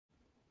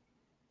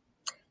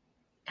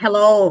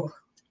Hello.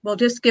 We'll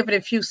just give it a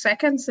few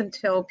seconds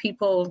until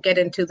people get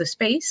into the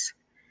space.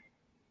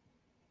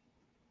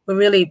 We're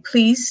really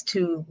pleased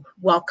to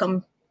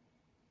welcome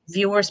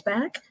viewers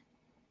back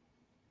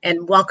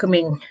and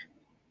welcoming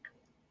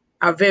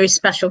our very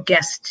special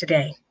guest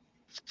today.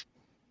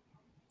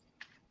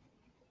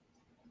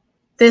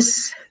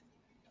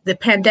 The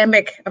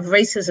Pandemic of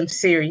Racism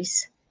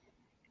series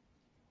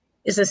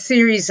is a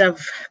series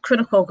of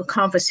critical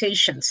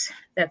conversations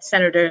that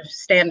Senator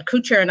Stan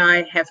Kuchar and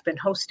I have been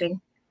hosting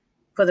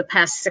for the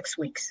past 6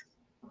 weeks,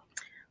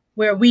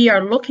 where we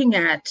are looking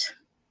at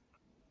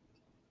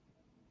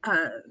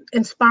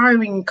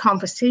inspiring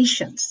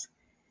conversations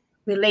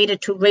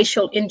related to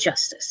racial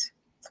injustice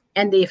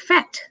and the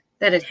effect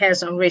that it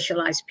has on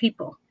racialized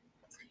people,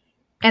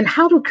 and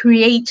how to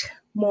create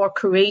more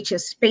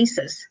courageous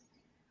spaces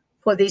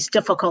for these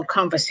difficult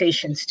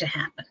conversations to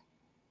happen.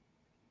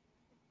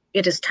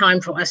 It is time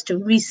for us to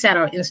reset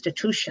our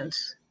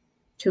institutions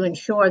to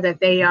ensure that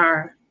they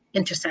are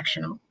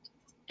intersectional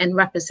and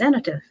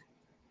representative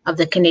of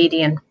the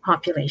Canadian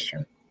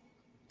population.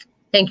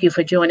 Thank you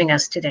for joining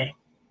us today.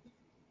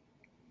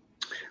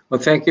 Well,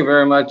 thank you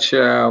very much,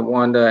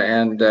 Wanda,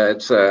 and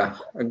it's a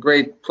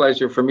great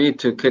pleasure for me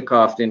to kick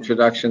off the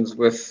introductions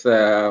with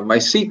my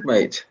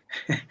seatmate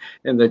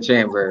in the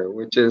chamber,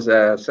 which is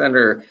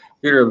Senator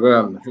Peter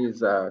Boehm.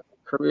 He's a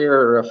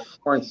career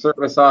Foreign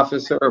Service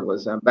officer,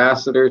 was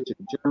ambassador to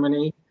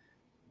Germany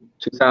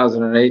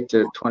 2008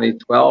 to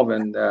 2012,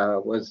 and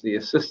was the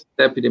Assistant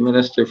Deputy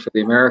Minister for the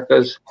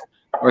Americas,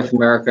 North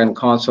America, and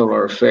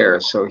Consular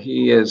Affairs. So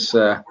he is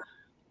an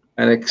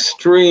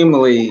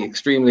extremely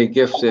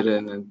gifted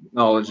and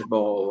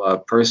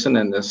knowledgeable person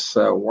in this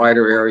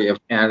wider area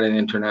of Canada and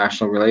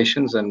international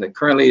relations, and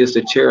currently is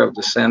the chair of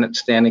the Senate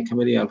Standing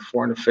Committee on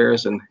Foreign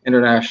Affairs and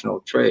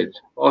International Trade.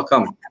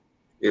 Welcome,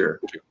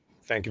 Peter.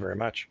 Thank you very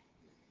much.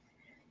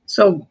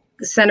 So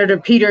Senator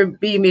Peter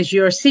Boehm is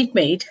your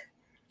seatmate.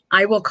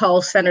 I will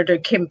call Senator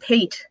Kim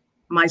Pate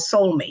my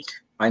soulmate.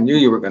 I knew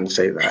you were going to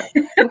say that.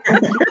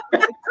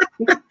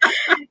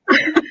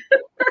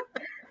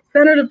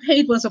 Senator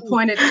Pate was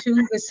appointed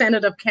to the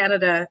Senate of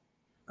Canada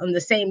on the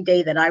same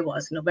day that I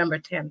was, November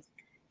 10th,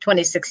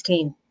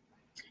 2016.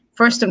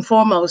 First and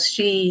foremost,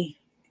 she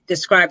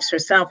describes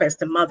herself as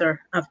the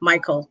mother of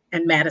Michael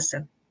and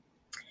Madison.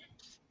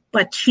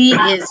 But she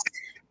is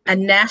a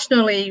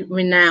nationally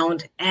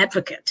renowned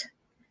advocate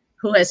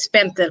who has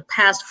spent the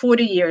past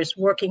 40 years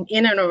working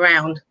in and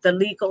around the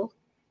legal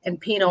and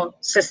penal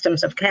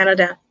systems of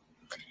Canada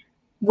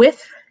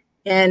with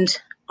and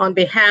on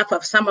behalf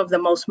of some of the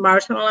most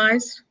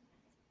marginalized,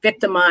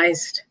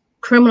 victimized,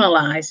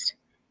 criminalized,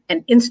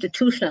 and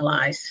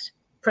institutionalized,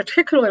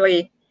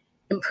 particularly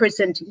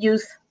imprisoned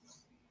youth,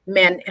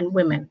 men, and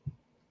women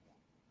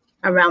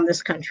around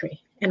this country.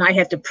 And I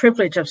had the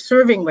privilege of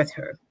serving with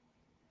her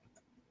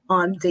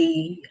on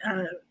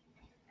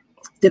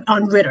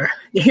on RITR,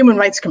 the Human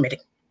Rights Committee.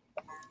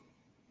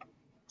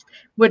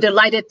 We're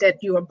delighted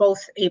that you are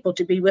both able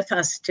to be with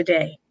us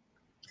today.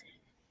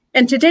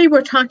 And today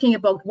we're talking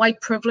about white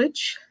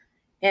privilege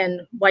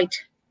and white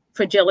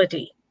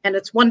fragility. And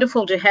it's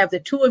wonderful to have the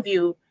two of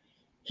you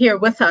here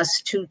with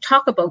us to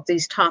talk about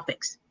these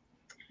topics.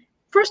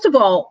 First of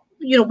all,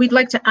 we'd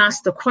like to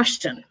ask the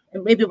question,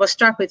 and maybe we'll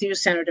start with you,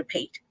 Senator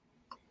Pate.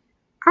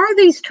 Are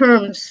these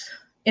terms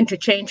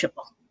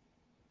interchangeable?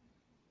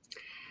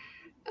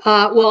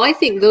 Well, I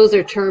think those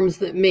are terms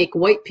that make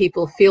white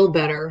people feel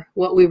better.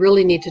 What we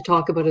really need to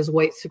talk about is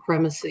white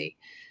supremacy.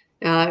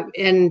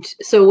 And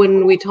so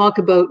when we talk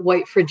about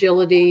white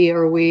fragility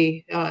or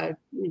we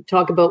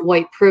talk about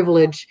white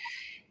privilege,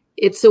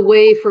 it's a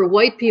way for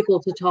white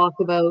people to talk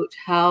about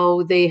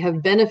how they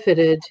have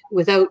benefited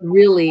without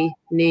really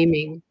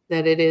naming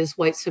that it is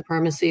white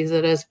supremacy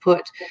that has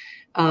put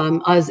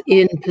us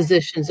in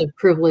positions of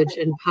privilege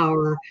and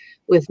power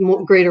with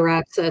greater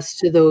access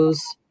to those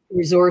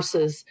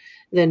resources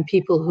than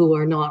people who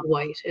are not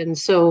white. And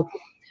so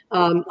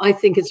I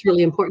think it's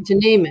really important to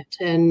name it.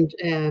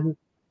 And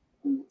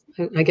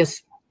I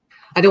guess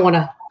I don't want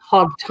to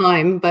hog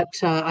time, but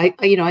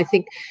I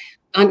think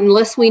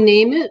unless we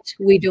name it,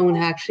 we don't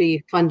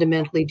actually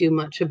fundamentally do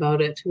much about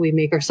it. We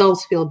make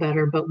ourselves feel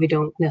better, but we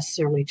don't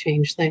necessarily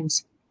change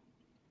things.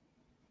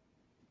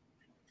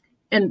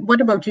 And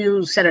what about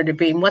you, Senator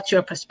Boehm? What's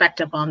your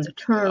perspective on the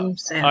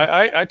terms? And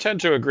I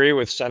tend to agree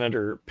with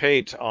Senator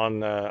Pate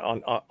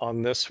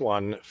on this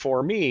one.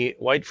 For me,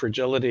 white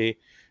fragility,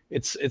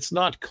 it's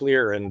not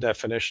clear in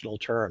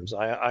definitional terms.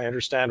 I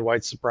understand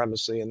white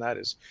supremacy, and that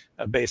is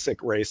a basic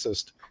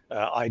racist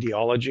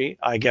ideology.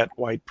 I get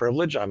white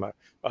privilege. I'm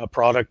a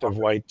product of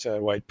white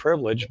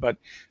privilege. But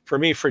for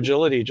me,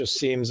 fragility just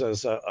seems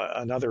as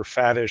another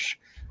faddish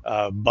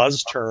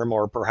buzz term,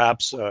 or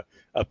perhaps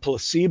a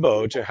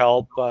placebo to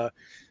help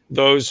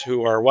those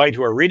who are white,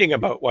 who are reading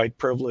about white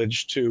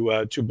privilege,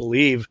 to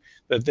believe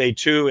that they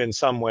too, in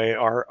some way,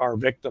 are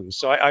victims.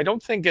 So I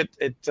don't think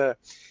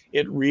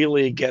it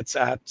really gets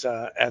at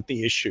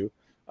the issue,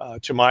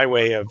 to my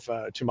way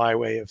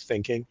of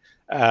thinking.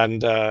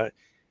 And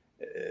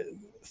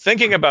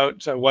thinking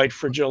about white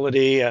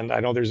fragility, and I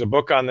know there's a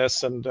book on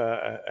this, and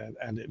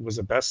it was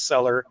a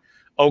bestseller.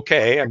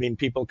 Okay, I mean,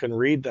 people can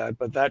read that,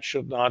 but that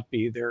should not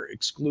be their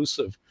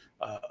exclusive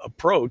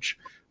approach.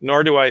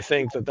 Nor do I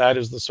think that that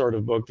is the sort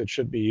of book that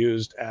should be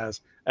used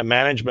as a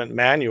management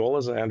manual,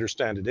 as I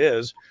understand it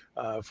is,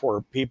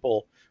 for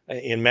people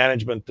in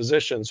management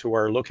positions who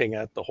are looking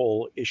at the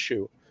whole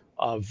issue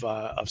of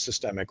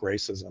systemic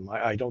racism.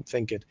 I don't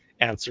think it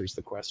answers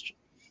the question.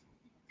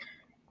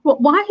 Well,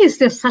 why is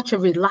there such a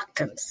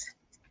reluctance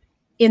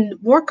in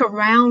work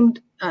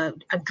around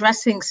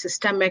addressing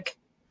systemic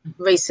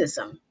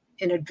racism,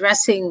 in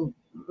addressing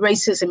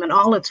racism in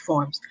all its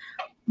forms?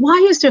 Why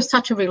is there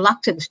such a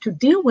reluctance to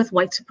deal with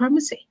white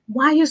supremacy?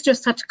 Why is there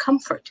such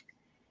comfort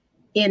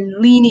in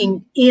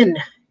leaning in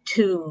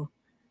to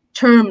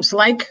terms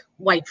like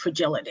white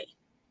fragility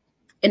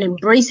and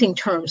embracing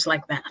terms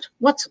like that?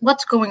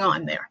 What's going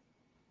on there?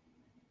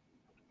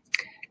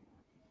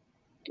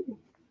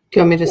 Do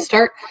you want me to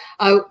start?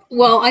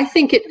 Well, I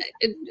think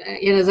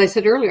as I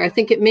said earlier, I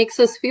think it makes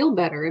us feel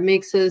better. It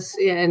makes us,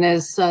 and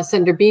as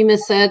Senator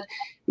Bemis said,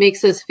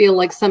 makes us feel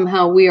like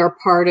somehow we are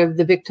part of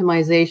the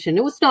victimization.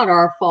 It was not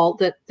our fault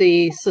that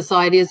the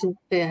society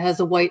has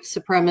a white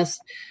supremacist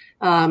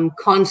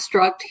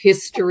construct,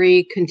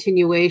 history,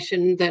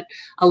 continuation that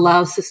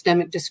allows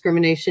systemic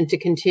discrimination to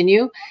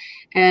continue.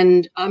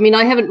 And I mean,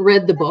 I haven't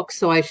read the book,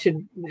 so I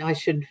should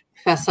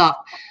fess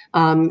up.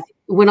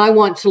 When I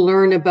want to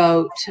learn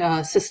about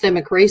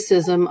systemic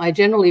racism, I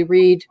generally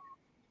read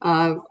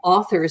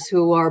authors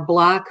who are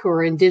Black, who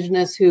are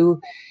Indigenous,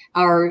 who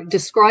are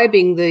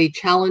describing the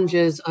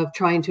challenges of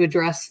trying to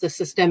address the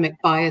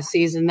systemic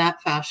biases in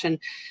that fashion.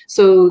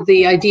 So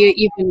the idea,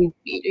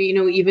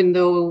 even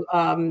though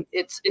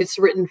it's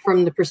written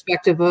from the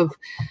perspective of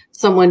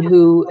someone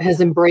who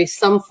has embraced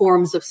some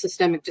forms of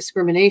systemic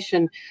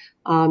discrimination,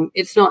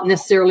 it's not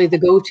necessarily the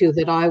go-to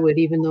that I would,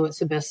 even though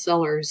it's a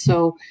bestseller.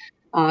 So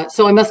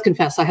I must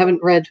confess, I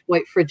haven't read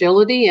White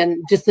Fragility,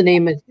 and just the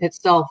name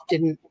itself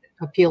didn't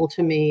appeal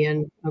to me,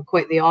 and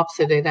quite the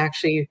opposite. It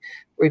actually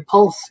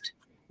repulsed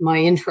my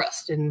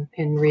interest in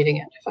reading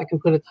it, if I can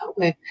put it that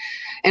way.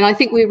 And I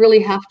think we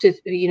really have to,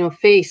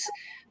 face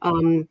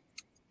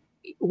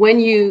when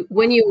you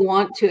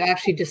want to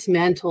actually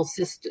dismantle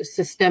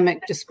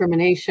systemic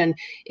discrimination,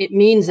 it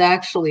means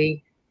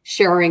actually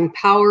sharing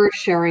power,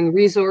 sharing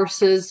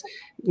resources,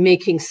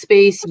 making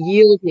space,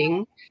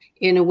 yielding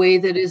in a way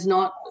that is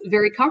not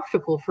very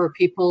comfortable for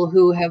people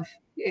who have,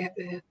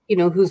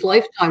 whose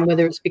lifetime,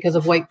 whether it's because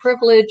of white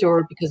privilege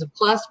or because of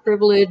class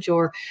privilege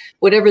or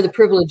whatever the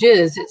privilege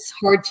is, it's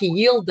hard to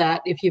yield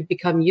that if you've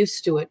become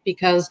used to it,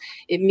 because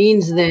it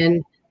means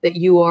then that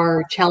you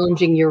are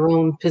challenging your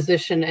own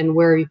position and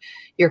where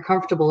you're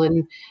comfortable.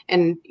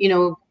 And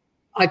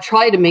I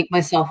try to make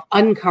myself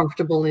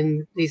uncomfortable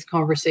in these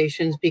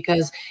conversations,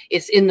 because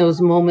it's in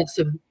those moments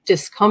of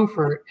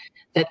discomfort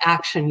that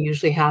action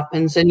usually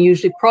happens, and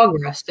usually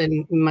progress,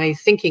 and my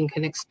thinking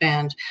can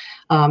expand.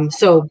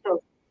 So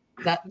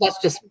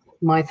that's just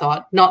my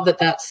thought. Not that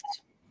that's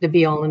the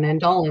be all and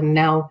end all. And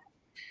now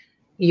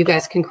you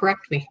guys can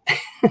correct me.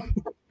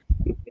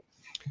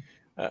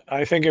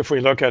 I think if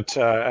we look at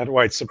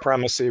white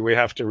supremacy, we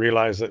have to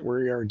realize that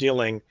we are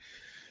dealing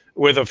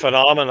with a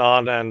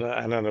phenomenon and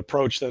an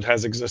approach that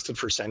has existed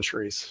for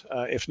centuries,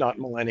 if not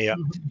millennia.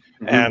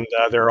 Mm-hmm. And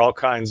there are all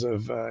kinds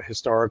of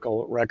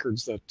historical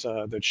records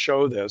that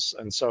show this.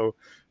 And so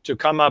to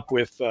come up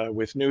with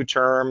new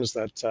terms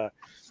that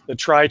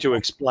try to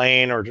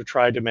explain or to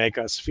try to make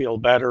us feel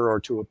better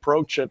or to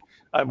approach it,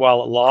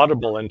 while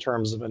laudable in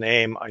terms of an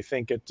aim, I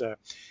think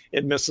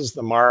it misses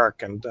the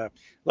mark. And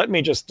let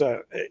me just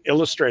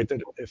illustrate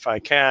that, if I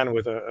can,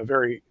 with a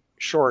very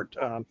short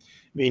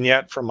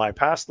vignette from my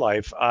past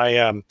life.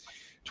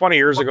 20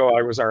 years ago,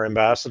 I was our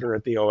ambassador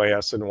at the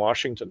OAS in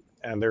Washington,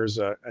 and there's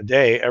a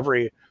day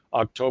every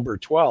October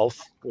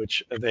 12th,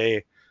 which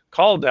they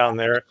call down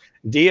there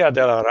Dia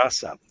de la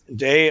Raza,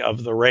 Day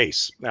of the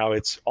Race. Now,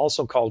 it's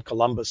also called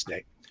Columbus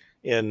Day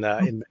in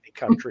many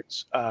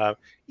countries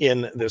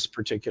in this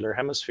particular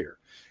hemisphere.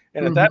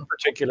 And at that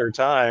particular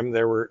time,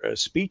 there were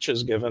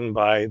speeches given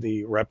by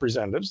the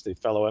representatives, the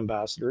fellow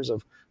ambassadors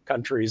of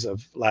countries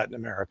of Latin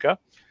America,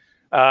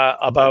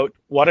 about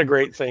what a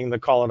great thing the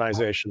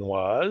colonization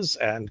was,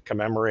 and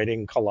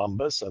commemorating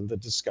Columbus and the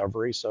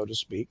discovery, so to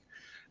speak.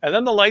 And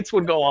then the lights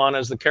would go on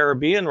as the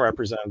Caribbean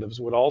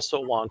representatives would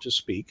also want to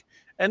speak,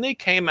 and they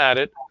came at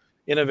it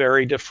in a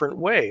very different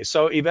way.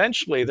 So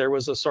eventually there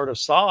was a sort of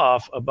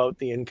saw-off about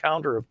the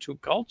encounter of two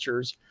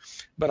cultures.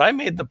 But I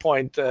made the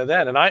point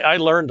then, and I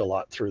learned a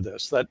lot through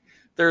this, that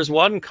there's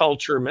one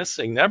culture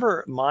missing.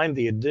 Never mind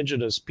the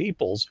indigenous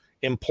peoples,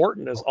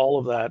 important as all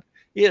of that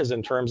is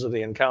in terms of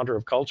the encounter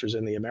of cultures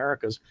in the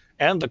Americas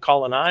and the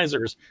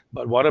colonizers.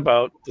 But what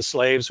about the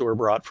slaves who were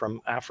brought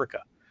from Africa?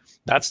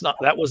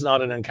 That was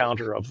not an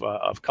encounter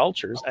of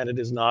cultures, and it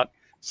is not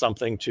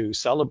something to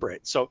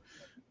celebrate. So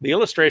the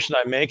illustration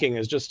I'm making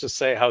is just to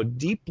say how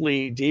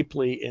deeply,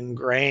 deeply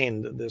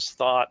ingrained this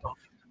thought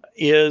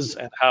is,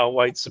 and how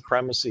white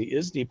supremacy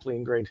is deeply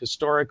ingrained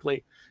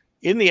historically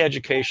in the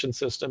education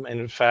system, and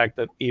in fact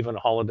that even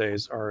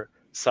holidays are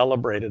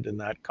celebrated in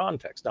that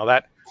context. Now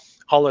that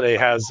holiday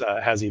has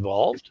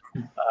evolved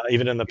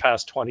even in the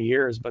past 20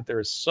 years, but there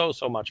is so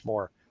much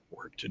more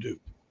work to do.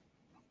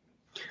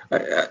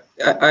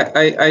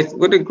 I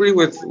would agree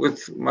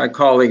with my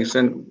colleagues,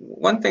 and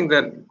one thing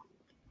that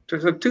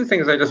there's two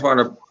things I just want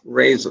to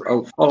raise,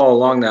 follow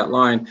along that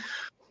line.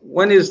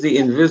 One is the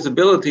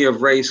invisibility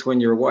of race when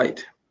you're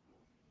white.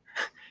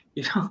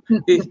 You know,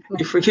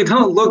 if you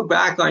don't look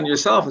back on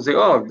yourself and say,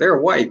 "Oh, they're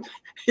white,"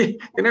 you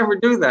never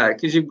do that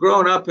because you've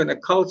grown up in a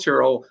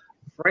cultural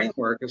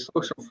framework, a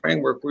social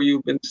framework where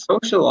you've been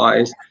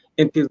socialized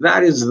into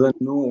that is the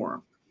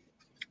norm.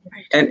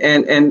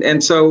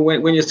 And so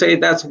when you say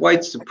that's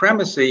white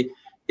supremacy,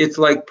 it's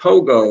like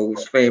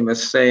Pogo's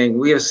famous saying,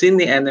 "We have seen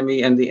the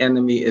enemy, and the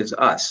enemy is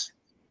us."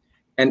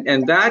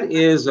 And that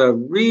is a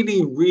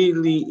really,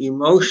 really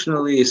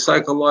emotionally,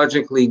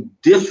 psychologically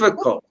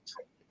difficult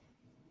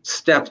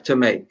step to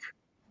make.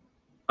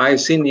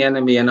 I've seen the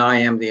enemy and I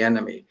am the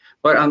enemy.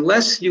 But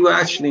unless you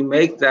actually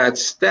make that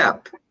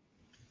step,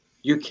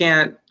 you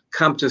can't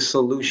come to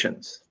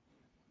solutions.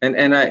 And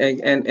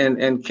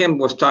Kim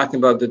was talking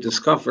about the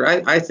discomfort.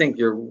 I think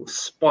you're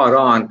spot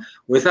on.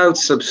 Without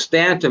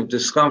substantive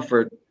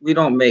discomfort, we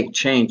don't make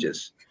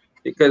changes.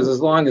 Because as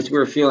long as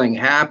we're feeling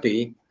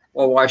happy,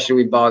 well, why should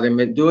we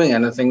bother doing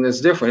anything that's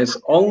different? It's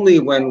only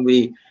when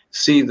we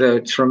see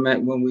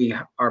when we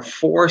are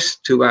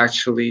forced to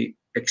actually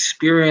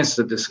experience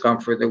the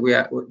discomfort that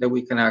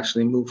we can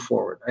actually move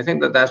forward. I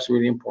think that that's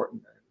really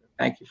important.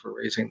 Thank you for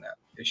raising that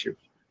issue.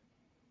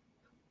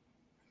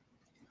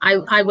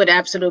 I would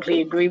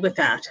absolutely agree with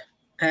that.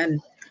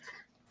 And,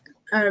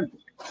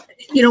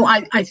 you know,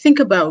 I think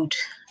about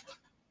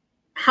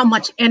how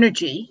much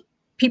energy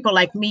people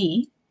like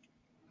me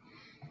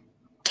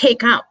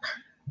take up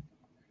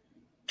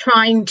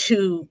trying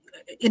to,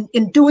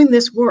 in doing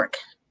this work.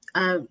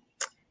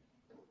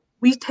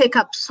 We take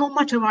up so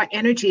much of our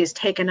energy is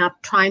taken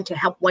up trying to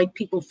help white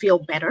people feel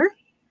better,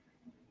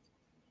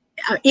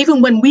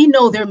 even when we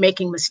know they're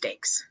making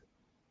mistakes.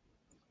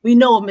 We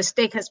know a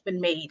mistake has been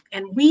made,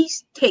 and we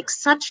take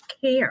such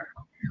care.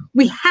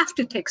 We have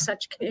to take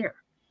such care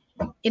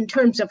in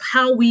terms of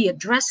how we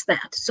address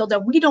that so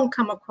that we don't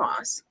come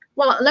across,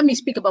 well, let me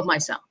speak about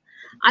myself.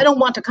 I don't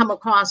want to come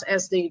across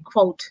as the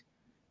quote,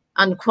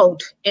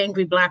 unquote,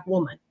 angry Black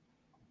woman,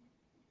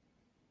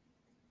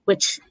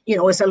 which, you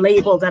know, is a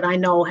label that I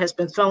know has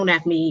been thrown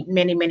at me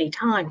many, many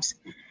times.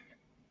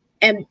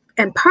 And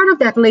part of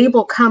that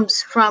label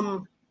comes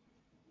from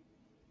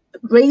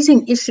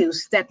raising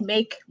issues that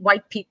make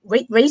white people,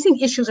 raising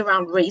issues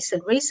around race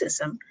and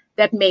racism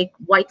that make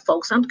white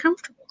folks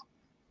uncomfortable.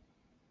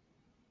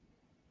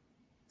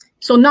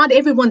 So not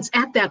everyone's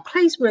at that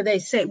place where they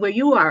say, where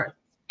you are,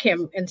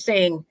 Kim, and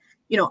saying,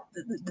 you know,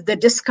 the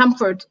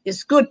discomfort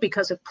is good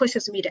because it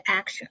pushes me to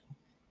action.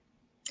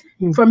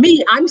 Mm-hmm. For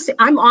me,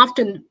 I'm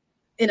often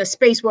in a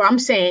space where I'm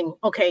saying,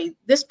 okay,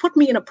 this put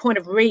me in a point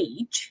of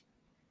rage,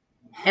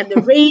 and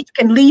the rage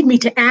can lead me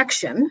to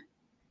action.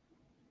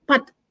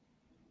 But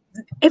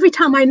every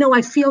time I know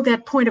I feel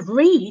that point of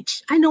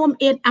rage, I know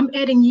I'm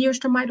adding years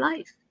to my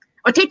life,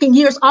 or taking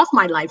years off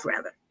my life,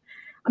 rather.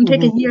 I'm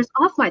taking years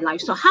off my life.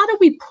 So how do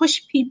we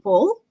push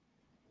people?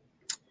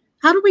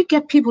 How do we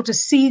get people to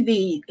see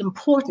the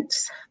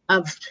importance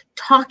of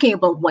talking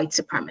about white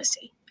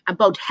supremacy,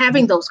 about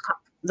having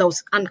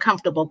those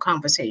uncomfortable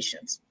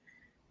conversations?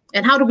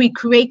 And how do we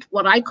create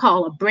what I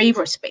call a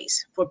braver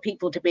space for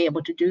people to be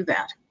able to do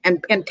that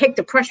and take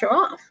the pressure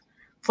off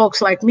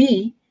folks like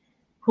me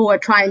who are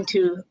trying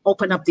to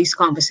open up these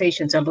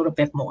conversations a little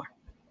bit more?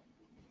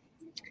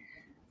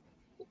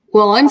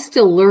 Well, I'm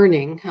still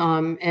learning,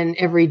 and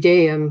every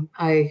day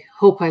I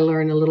hope I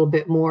learn a little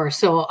bit more.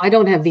 So I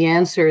don't have the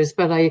answers,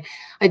 but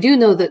I do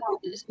know that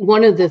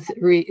one of the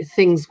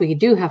things we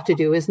do have to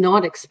do is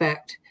not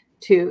expect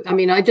to, I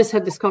mean, I just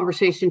had this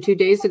conversation 2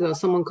 days ago.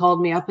 Someone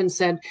called me up and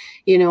said,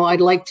 you know, I'd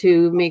like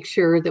to make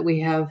sure that we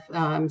have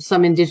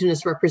some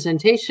Indigenous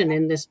representation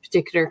in this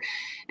particular.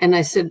 And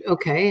I said,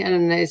 okay.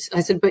 And I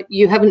said, but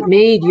you haven't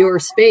made your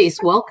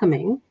space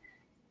welcoming.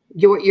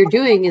 What you're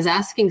doing is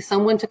asking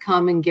someone to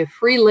come and give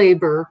free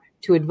labor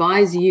to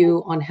advise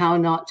you on how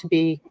not to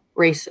be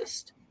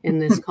racist in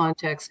this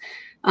context.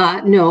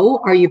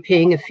 No. Are you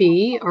paying a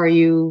fee? Are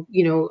you,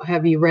 you know,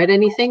 have you read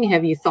anything?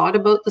 Have you thought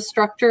about the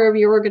structure of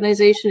your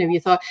organization? Have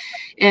you thought?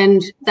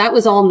 And that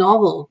was all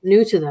novel,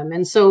 new to them.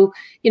 And so,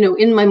 you know,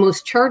 in my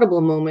most charitable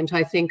moment,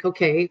 I think,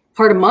 okay,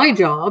 part of my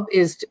job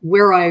is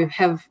where I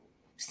have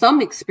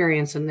some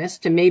experience in this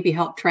to maybe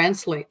help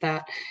translate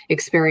that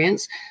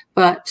experience,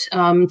 but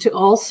to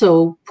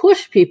also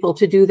push people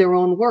to do their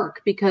own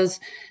work, because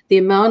the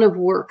amount of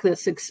work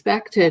that's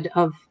expected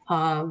of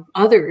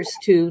others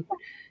to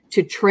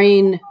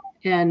train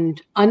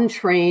and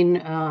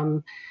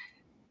untrain,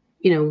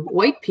 you know,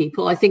 white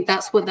people. I think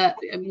that's what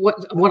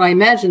I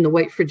imagine the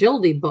White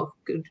Fragility book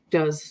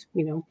does.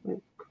 You know,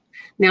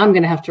 now I'm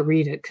going to have to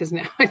read it because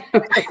now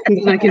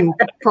I can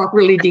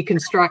properly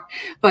deconstruct.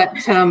 But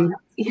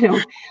you know,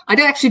 I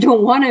actually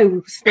don't want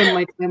to spend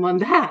my time on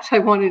that. I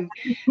wanted,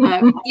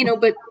 you know,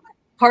 but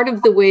part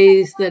of the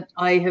ways that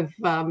I have,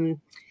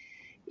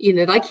 you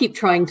know, that I keep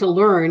trying to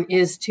learn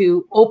is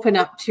to open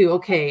up to,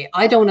 okay,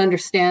 I don't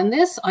understand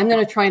this. I'm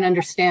going to try and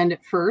understand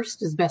it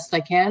first as best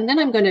I can. Then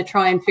I'm going to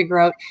try and figure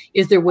out,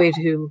 is there a way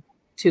to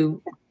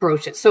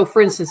broach it? So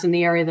for instance, in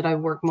the area that I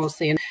work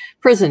mostly in,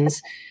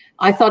 prisons,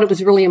 I thought it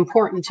was really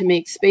important to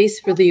make space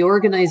for the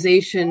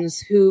organizations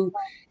who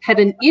had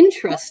an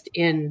interest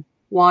in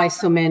why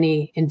so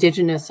many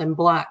Indigenous and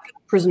Black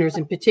prisoners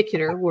in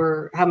particular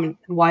were having,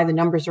 why the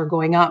numbers are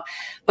going up,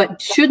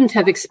 but shouldn't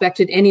have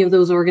expected any of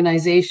those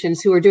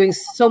organizations who are doing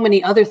so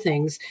many other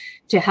things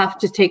to have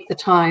to take the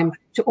time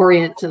to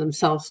orient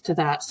themselves to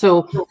that.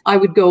 So I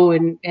would go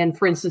and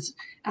for instance,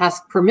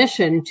 ask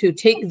permission to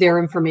take their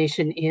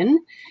information in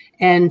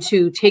and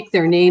to take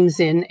their names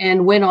in.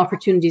 And when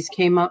opportunities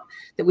came up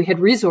that we had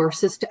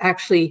resources to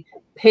actually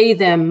pay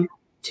them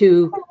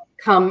to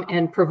come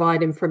and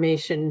provide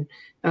information,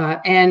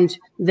 and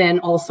then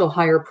also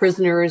hire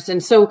prisoners.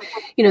 And so,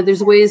 you know,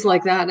 there's ways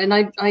like that. And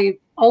I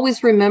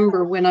always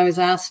remember when I was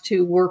asked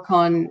to work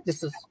on,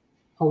 this is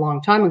a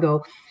long time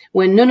ago,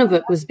 when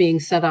Nunavut was being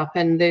set up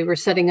and they were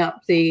setting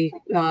up the,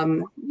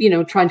 you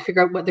know, trying to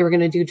figure out what they were going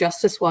to do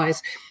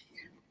justice-wise.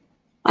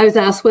 I was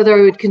asked whether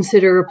I would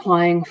consider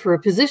applying for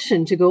a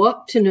position to go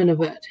up to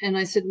Nunavut. And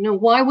I said, no,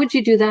 why would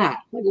you do that?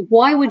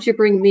 Why would you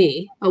bring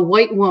me, a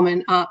white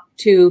woman, up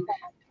to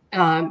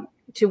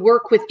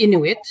work with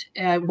Inuit?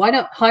 Why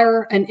not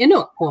hire an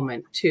Inuit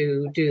woman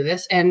to do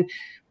this? And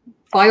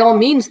by all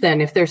means,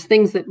 then, if there's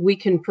things that we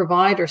can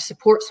provide or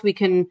supports we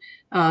can,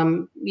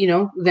 you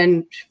know,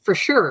 then for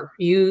sure,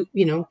 you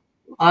know,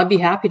 I'd be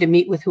happy to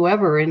meet with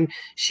whoever and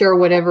share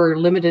whatever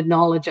limited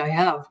knowledge I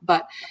have.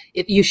 But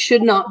you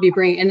should not be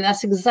bringing, and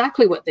that's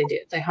exactly what they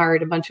did. They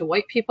hired a bunch of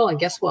white people, and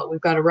guess what?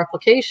 We've got a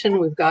replication.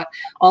 We've got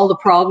all the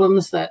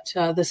problems that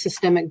the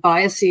systemic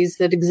biases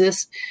that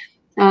exist,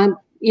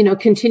 you know,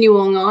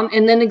 continuing on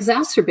and then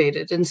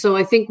exacerbated. And so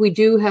I think we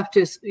do have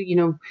to, you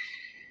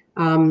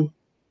know,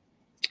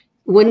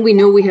 when we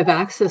know we have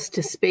access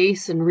to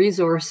space and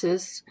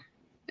resources,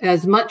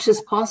 as much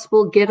as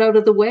possible, get out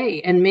of the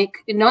way and make,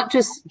 not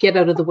just get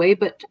out of the way,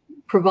 but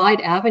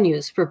provide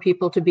avenues for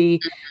people to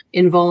be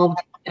involved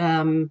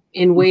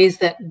in ways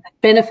that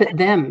benefit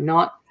them,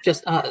 not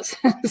just us.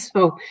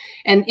 So,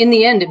 and in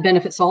the end, it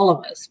benefits all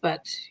of us.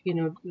 But, you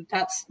know,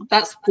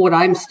 that's what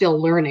I'm still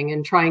learning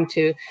and trying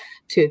to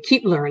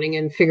keep learning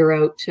and figure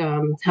out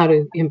how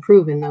to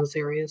improve in those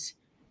areas.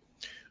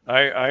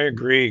 I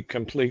agree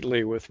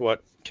completely with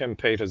what Kim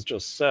Pate has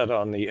just said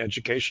on the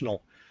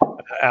educational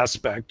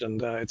aspect,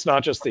 and it's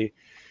not just the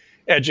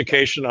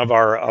education of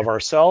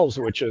ourselves,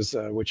 which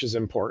is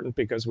important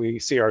because we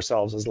see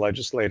ourselves as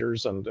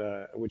legislators, and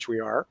which we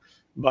are,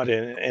 but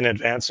in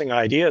advancing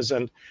ideas.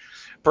 And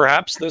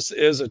perhaps this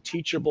is a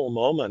teachable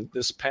moment,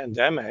 this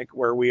pandemic,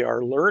 where we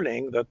are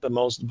learning that the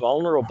most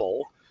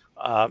vulnerable,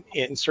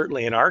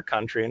 certainly in our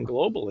country and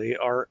globally,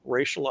 are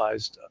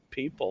racialized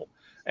people,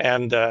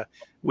 and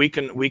we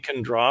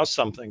can draw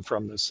something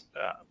from this.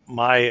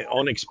 My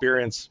own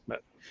experience,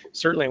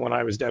 certainly when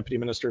I was Deputy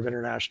Minister of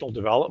International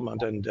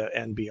Development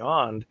and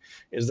beyond,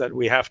 is that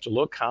we have to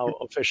look how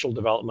official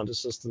development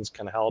assistance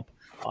can help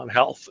on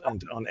health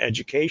and on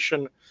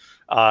education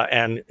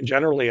and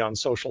generally on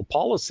social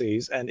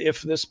policies. And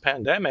if this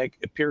pandemic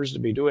appears to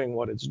be doing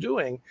what it's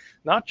doing,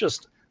 not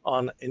just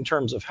in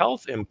terms of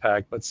health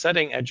impact, but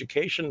setting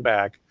education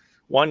back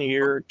 1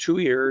 year, 2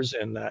 years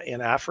in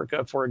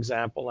Africa, for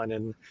example,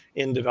 and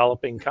in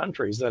developing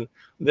countries, then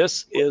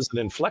this is an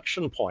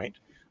inflection point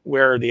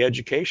where the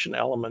education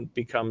element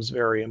becomes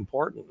very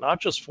important, not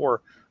just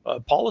for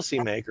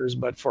policymakers,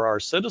 but for our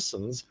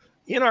citizens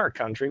in our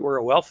country. We're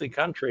a wealthy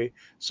country,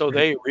 so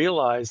they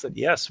realize that,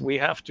 yes, we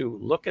have to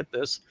look at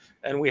this,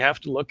 and we have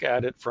to look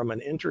at it from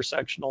an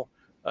intersectional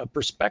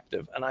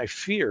perspective. And I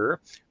fear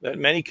that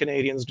many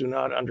Canadians do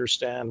not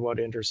understand what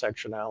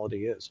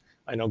intersectionality is.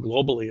 I know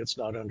globally it's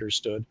not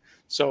understood.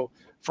 So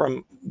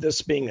from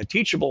this being a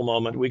teachable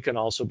moment, we can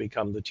also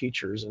become the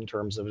teachers in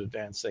terms of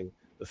advancing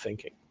the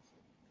thinking.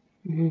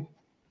 Mm-hmm.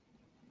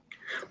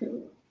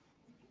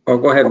 Oh,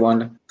 go ahead,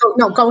 Wanda. Oh,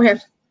 no, go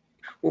ahead.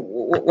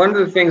 One of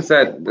the things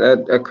that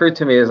occurred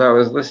to me as I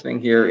was listening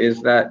here is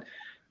that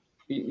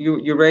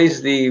you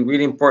raised the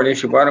really important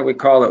issue. Why don't we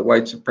call it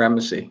white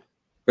supremacy?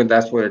 But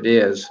that's what it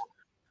is.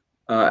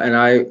 And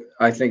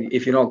I think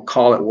if you don't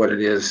call it what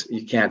it is,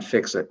 you can't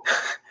fix it.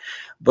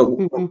 But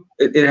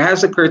it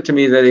has occurred to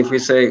me that if we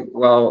say,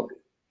 well,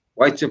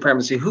 white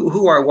supremacy,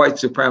 who are white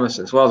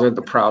supremacists? Well, they're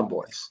the Proud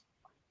Boys.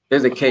 They're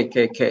the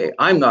KKK.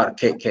 I'm not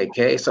a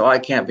KKK, so I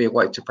can't be a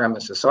white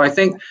supremacist. So I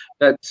think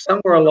that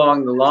somewhere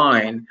along the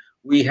line,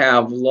 we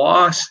have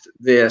lost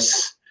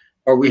this,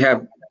 or we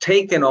have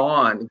taken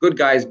on good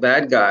guys,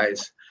 bad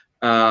guys,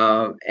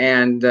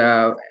 and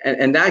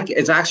that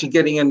is actually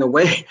getting in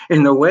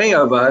the way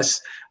of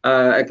us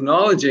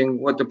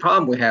acknowledging what the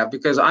problem we have.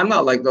 Because I'm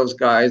not like those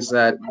guys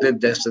that did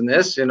this and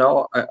this, you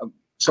know.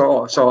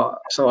 So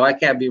I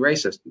can't be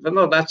racist. But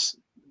no,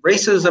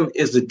 racism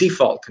is the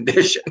default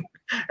condition,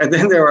 and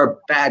then there are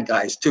bad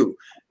guys too,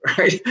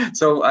 right?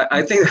 So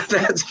I think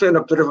that's been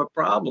a bit of a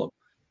problem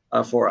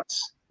for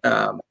us.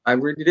 I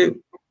really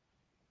do.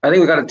 I think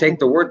we've got to take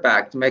the word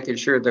back to making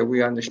sure that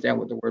we understand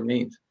what the word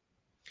means.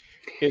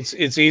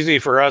 It's easy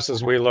for us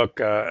as we look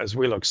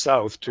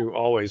south to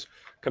always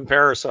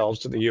compare ourselves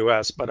to the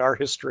U.S., but our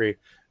history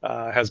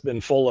has been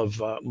full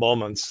of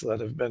moments that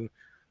have been,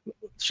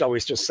 shall we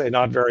just say,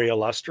 not very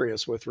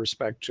illustrious with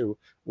respect to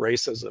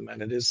racism,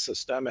 and it is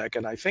systemic.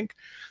 And I think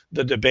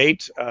the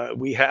debate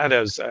we had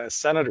as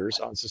senators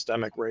on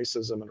systemic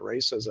racism and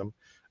racism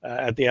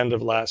at the end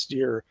of last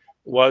year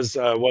was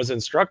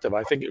instructive.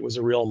 I think it was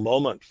a real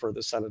moment for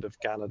the Senate of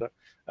Canada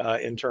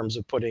in terms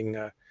of putting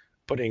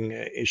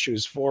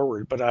issues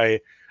forward. But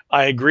I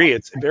agree,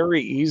 it's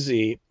very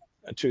easy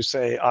to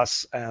say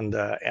us and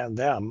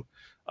them.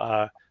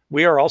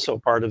 We are also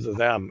part of the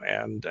them,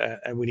 and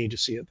we need to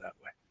see it that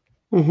way.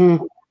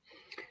 Mm-hmm.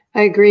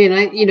 I agree,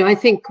 and I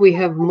think we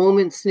have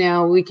moments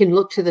now. We can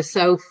look to the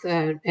South,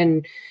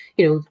 and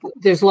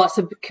there's lots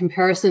of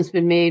comparisons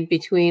been made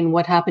between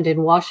what happened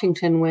in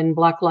Washington when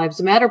Black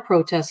Lives Matter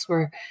protests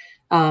were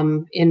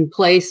in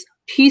place,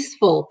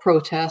 peaceful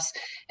protests,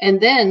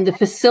 and then the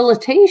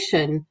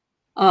facilitation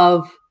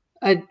of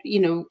a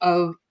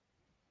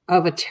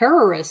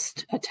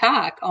terrorist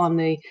attack on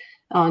the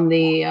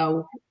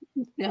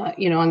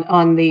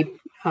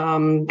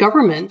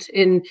government,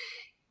 and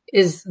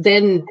is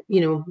then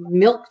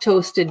milk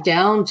toasted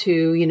down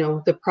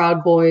to the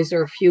Proud Boys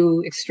or a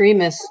few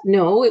extremists.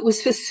 No, it was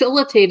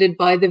facilitated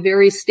by the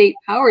very state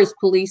powers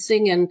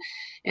policing and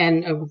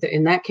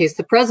in that case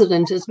the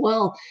president as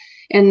well.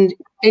 And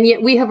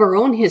yet we have our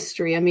own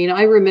history. I mean,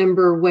 I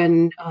remember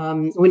when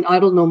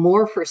Idle No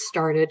More first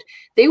started,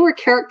 they were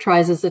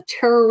characterized as a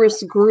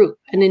terrorist group,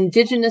 an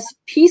indigenous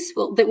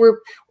peaceful, that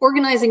were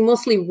organizing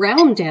mostly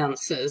round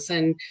dances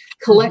and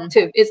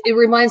collective. Mm-hmm. It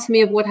reminds me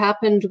of what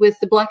happened with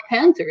the Black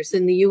Panthers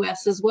in the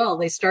US as well.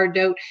 They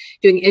started out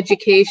doing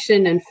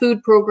education and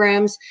food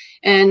programs,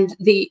 and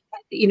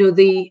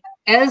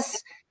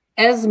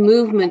as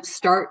movements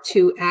start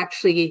to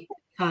actually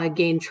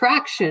gain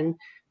traction,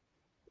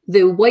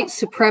 the white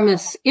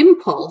supremacist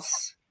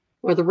impulse,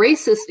 or the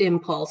racist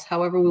impulse,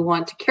 however we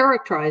want to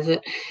characterize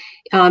it,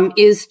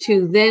 is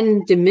to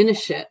then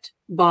diminish it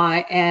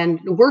and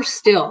worse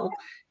still,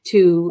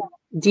 to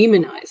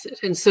demonize it.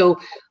 And so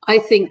I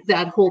think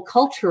that whole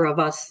culture of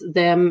us,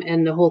 them,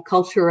 and the whole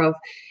culture of,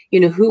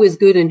 who is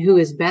good and who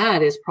is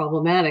bad is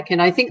problematic. And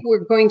I think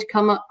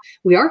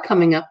we are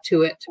coming up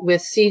to it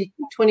with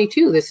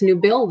C-22, this new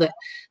bill that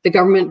the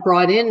government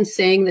brought in,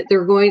 saying that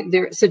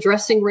it's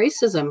addressing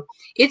racism.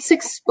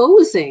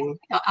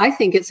 I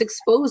think it's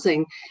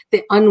exposing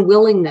the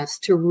unwillingness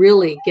to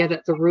really get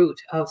at the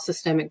root of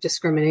systemic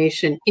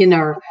discrimination in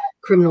our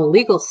criminal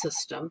legal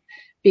system.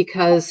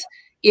 Because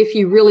if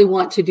you really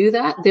want to do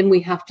that, then we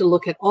have to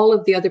look at all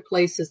of the other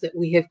places that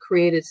we have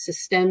created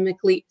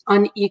systemically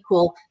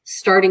unequal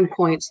starting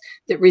points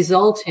that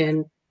result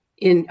in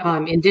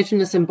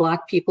Indigenous and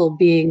Black people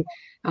being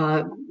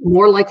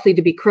more likely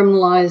to be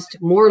criminalized,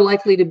 more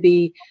likely to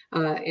be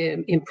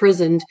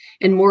imprisoned,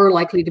 and more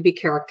likely to be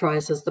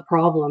characterized as the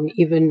problem,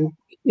 even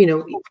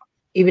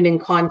in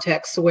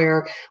contexts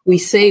where we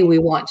say we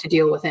want to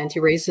deal with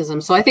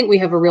anti-racism. So I think we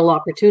have a real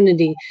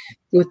opportunity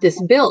with this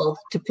bill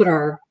to put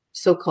our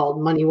so-called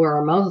money where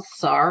our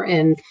mouths are,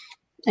 and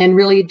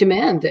really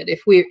demand that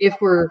if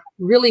we're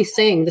really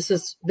saying this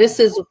is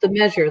the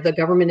measure the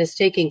government is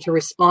taking to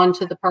respond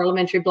to the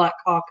Parliamentary Black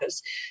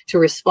Caucus, to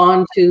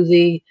respond to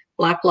the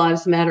Black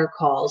Lives Matter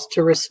calls,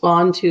 to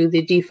respond to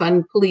the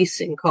defund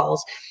policing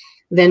calls,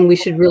 then we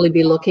should really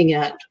be looking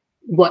at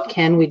what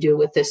can we do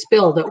with this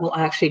bill that will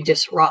actually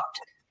disrupt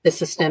the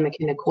systemic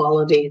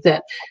inequality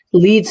that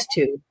leads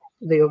to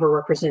the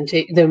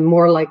overrepresentation, the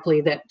more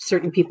likely that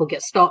certain people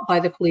get stopped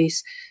by the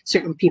police,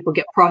 certain people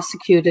get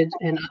prosecuted,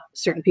 and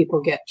certain people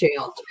get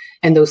jailed.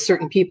 And those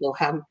certain people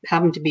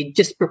happen to be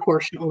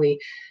disproportionately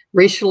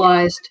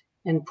racialized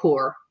and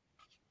poor.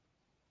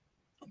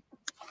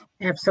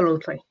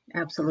 Absolutely.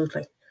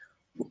 Absolutely.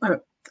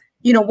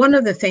 One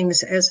of the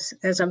things, as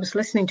I was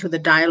listening to the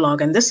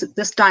dialogue, and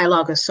this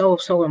dialogue is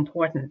so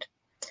important.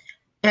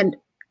 And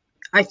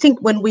I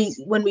think when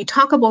we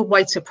talk about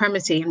white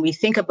supremacy and we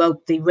think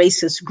about the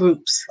racist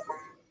groups,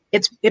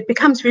 it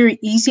becomes very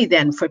easy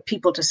then for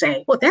people to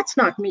say, well, that's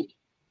not me.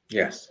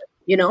 Yes.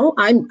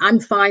 I'm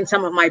fine.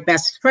 Some of my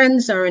best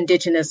friends are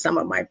Indigenous. Some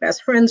of my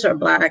best friends are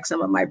Black.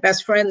 Some of my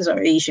best friends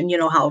are Asian. You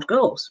know how it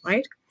goes,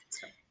 right?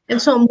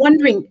 And so I'm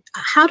wondering,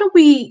 how do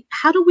we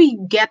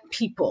get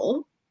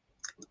people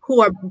who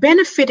are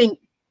benefiting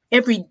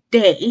every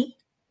day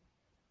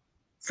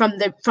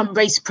from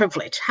race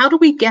privilege? How do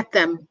we get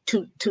them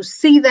to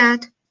see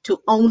that, to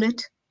own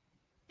it,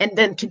 and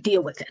then to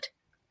deal with it?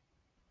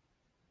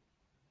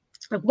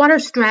 Like, what are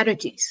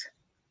strategies?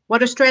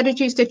 What are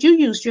strategies that you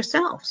used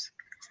yourselves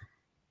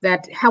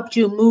that helped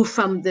you move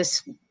from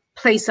this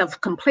place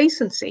of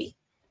complacency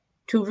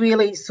to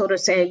really sort of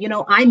say,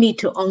 I need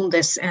to own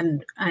this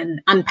and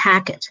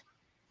unpack it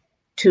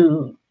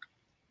to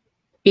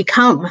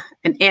become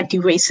an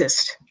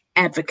anti-racist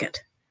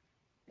advocate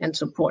and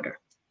supporter?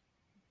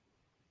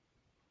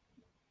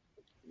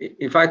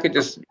 If I could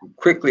just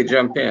quickly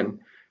jump in,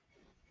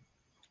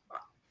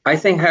 I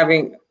think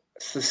having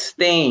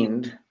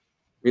sustained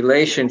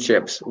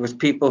relationships with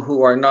people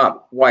who are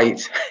not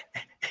white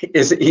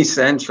is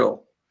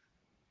essential.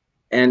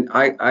 And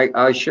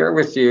I share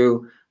with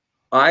you,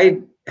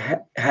 I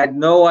had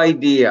no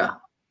idea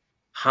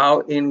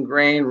how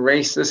ingrained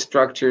racist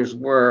structures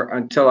were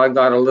until I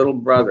got a little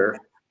brother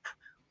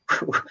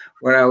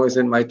when I was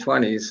in my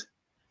 20s,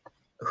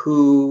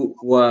 who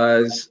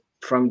was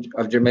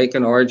of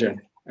Jamaican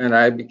origin, and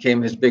I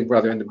became his big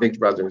brother in the Big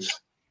Brothers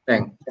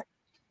thing.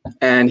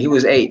 And he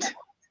was 8,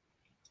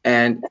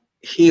 and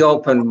he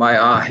opened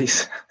my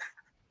eyes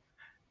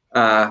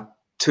to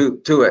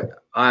it.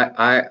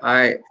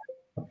 I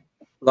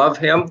love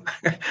him,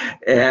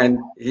 and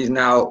he's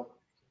now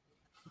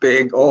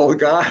big old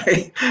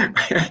guy.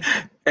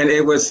 And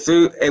it was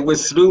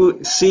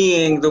through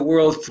seeing the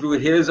world through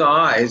his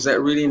eyes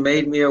that really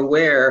made me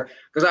aware,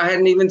 because I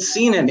hadn't even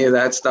seen any of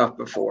that stuff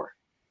before.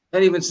 I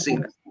hadn't even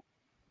seen it.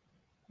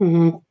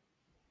 Mm-hmm.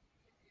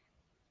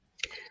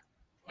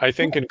 I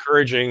think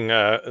encouraging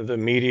the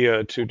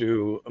media to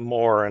do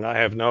more, and I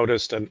have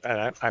noticed, and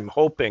I'm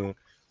hoping,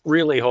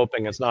 really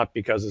hoping it's not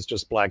because it's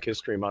just Black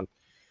History Month,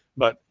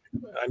 but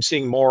I'm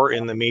seeing more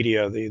in the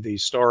media. The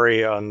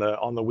story on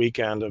the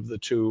weekend of the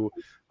 2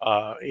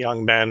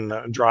 young men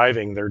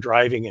driving, their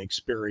driving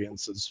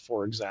experiences,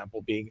 for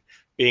example,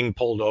 being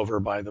pulled over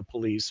by the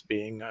police,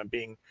 being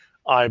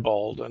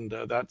eyeballed, and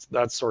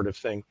that sort of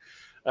thing.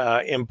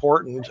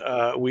 Important.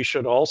 We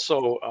should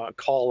also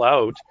call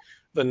out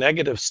the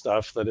negative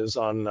stuff that is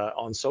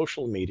on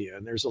social media,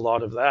 and there's a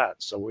lot of that.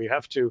 So we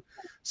have to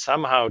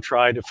somehow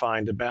try to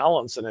find a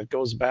balance, and it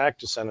goes back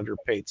to Senator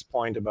Pate's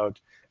point about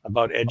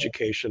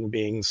education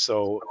being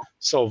so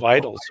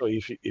vital. So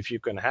if you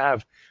can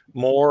have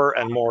more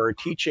and more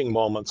teaching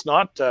moments,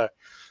 not the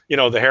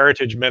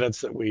heritage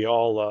minutes that we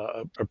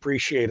all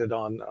appreciated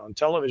on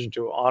television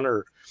to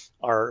honor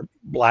our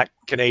Black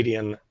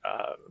Canadian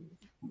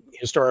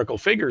historical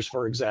figures,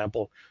 for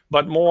example,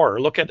 but more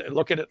look at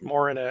it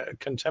more in a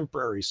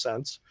contemporary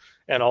sense,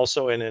 and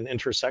also in an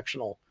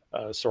intersectional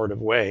sort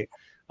of way.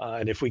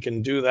 And if we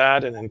can do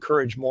that and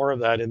encourage more of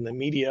that in the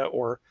media,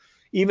 or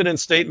even in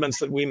statements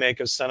that we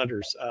make as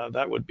senators,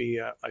 that would be,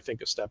 I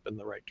think, a step in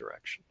the right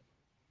direction.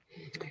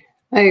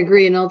 I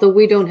agree. And although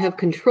we don't have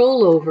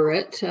control over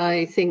it,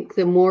 I think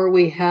the more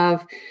we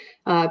have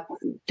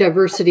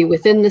diversity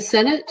within the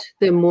Senate,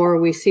 the more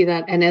we see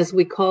that. And as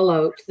we call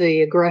out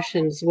the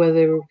aggressions,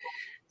 whether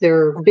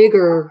they're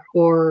bigger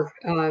or,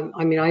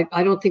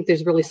 I don't think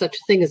there's really such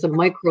a thing as a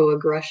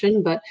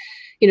microaggression, but,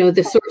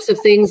 the sorts of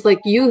things like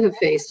you have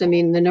faced. I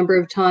mean, the number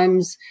of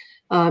times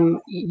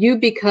you,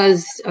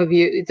 because of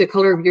the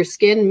color of your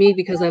skin, me,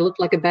 because I looked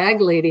like a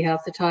bag lady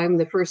half the time,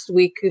 the first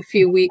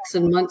few weeks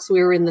and months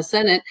we were in the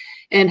Senate.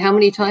 And how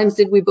many times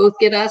did we both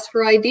get asked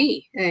for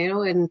ID?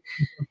 And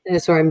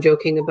sorry, I'm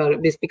joking about it.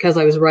 It's because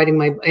I was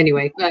writing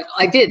anyway,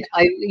 I did.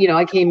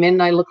 I came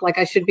in, I looked like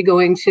I should be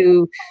going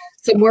to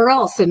somewhere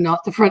else and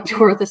not the front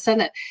door of the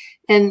Senate,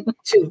 and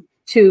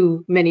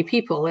to many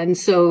people. And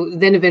so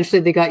then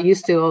eventually they got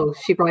used to, oh,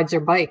 she rides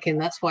her bike,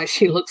 and that's why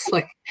she looks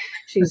like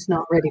she's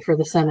not ready for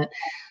the Senate.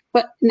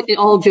 But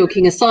all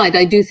joking aside,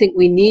 I do think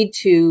we need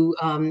to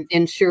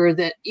ensure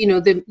that,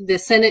 the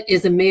Senate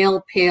is a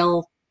male,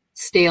 pale,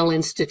 stale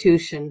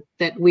institution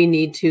that we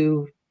need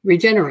to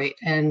regenerate.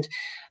 And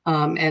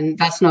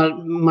that's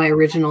not my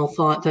original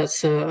thought.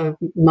 That's a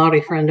Maori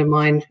friend of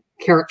mine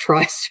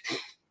characterized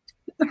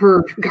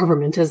her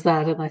government as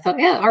that. And I thought,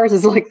 yeah, ours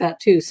is like that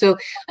too. So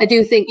I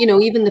do think,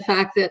 even the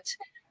fact that,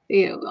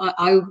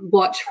 I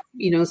watch,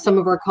 some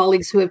of our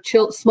colleagues who have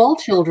small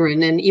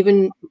children, and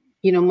even,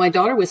 my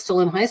daughter was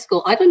still in high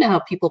school. I don't know how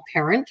people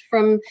parent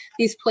from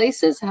these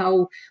places,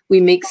 how we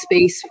make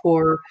space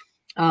for,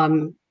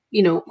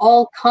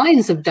 all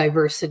kinds of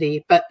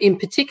diversity. But in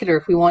particular,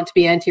 if we want to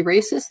be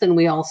anti-racist, then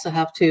we also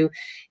have to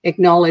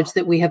acknowledge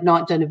that we have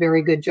not done a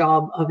very good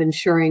job of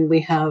ensuring we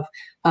have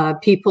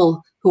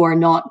people who are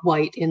not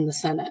white in the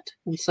Senate.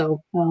 And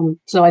so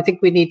I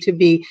think we need to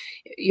be,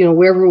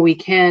 wherever we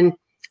can,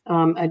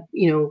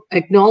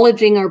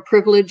 acknowledging our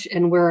privilege,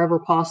 and wherever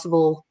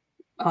possible,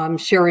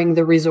 sharing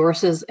the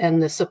resources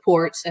and the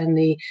supports and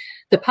the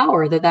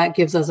power that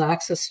gives us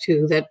access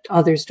to that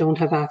others don't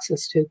have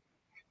access to.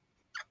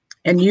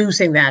 And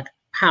using that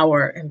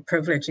power and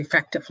privilege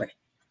effectively.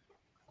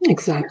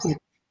 Exactly.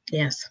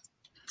 Yes.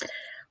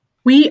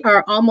 We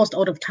are almost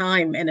out of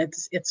time, and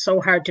it's so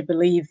hard to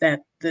believe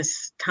that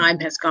this time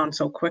has gone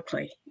so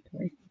quickly.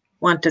 I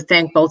want to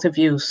thank both of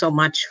you so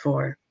much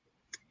for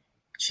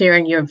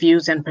sharing your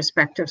views and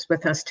perspectives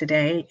with us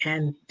today,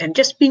 and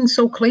just being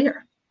so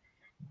clear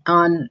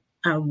on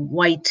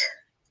white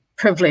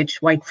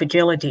privilege, white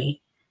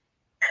fragility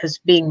as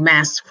being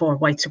masked for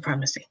white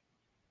supremacy.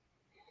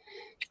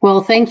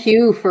 Well, thank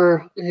you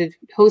for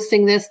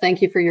hosting this.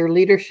 Thank you for your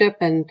leadership,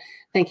 and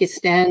thank you,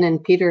 Stan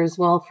and Peter, as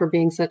well, for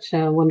being such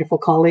wonderful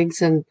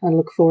colleagues. And I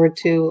look forward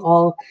to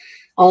all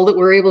that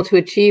we're able to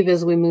achieve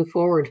as we move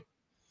forward.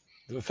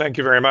 Thank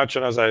you very much.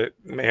 And as I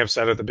may have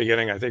said at the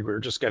beginning, I think we're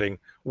just getting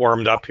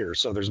warmed up here,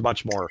 so there's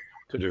much more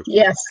to do.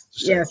 Yes,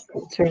 yes.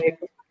 That's right.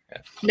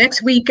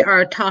 Next week,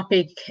 our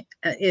topic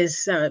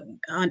is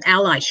on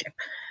allyship.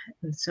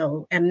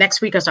 And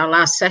next week is our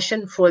last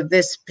session for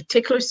this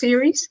particular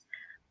series.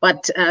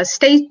 But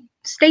stay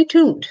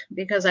tuned,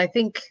 because I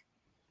think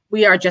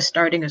we are just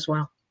starting as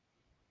well.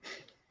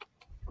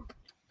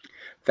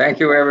 Thank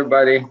you,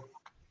 everybody.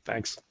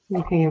 Thank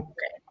you.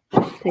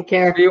 Take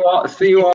care. See you all.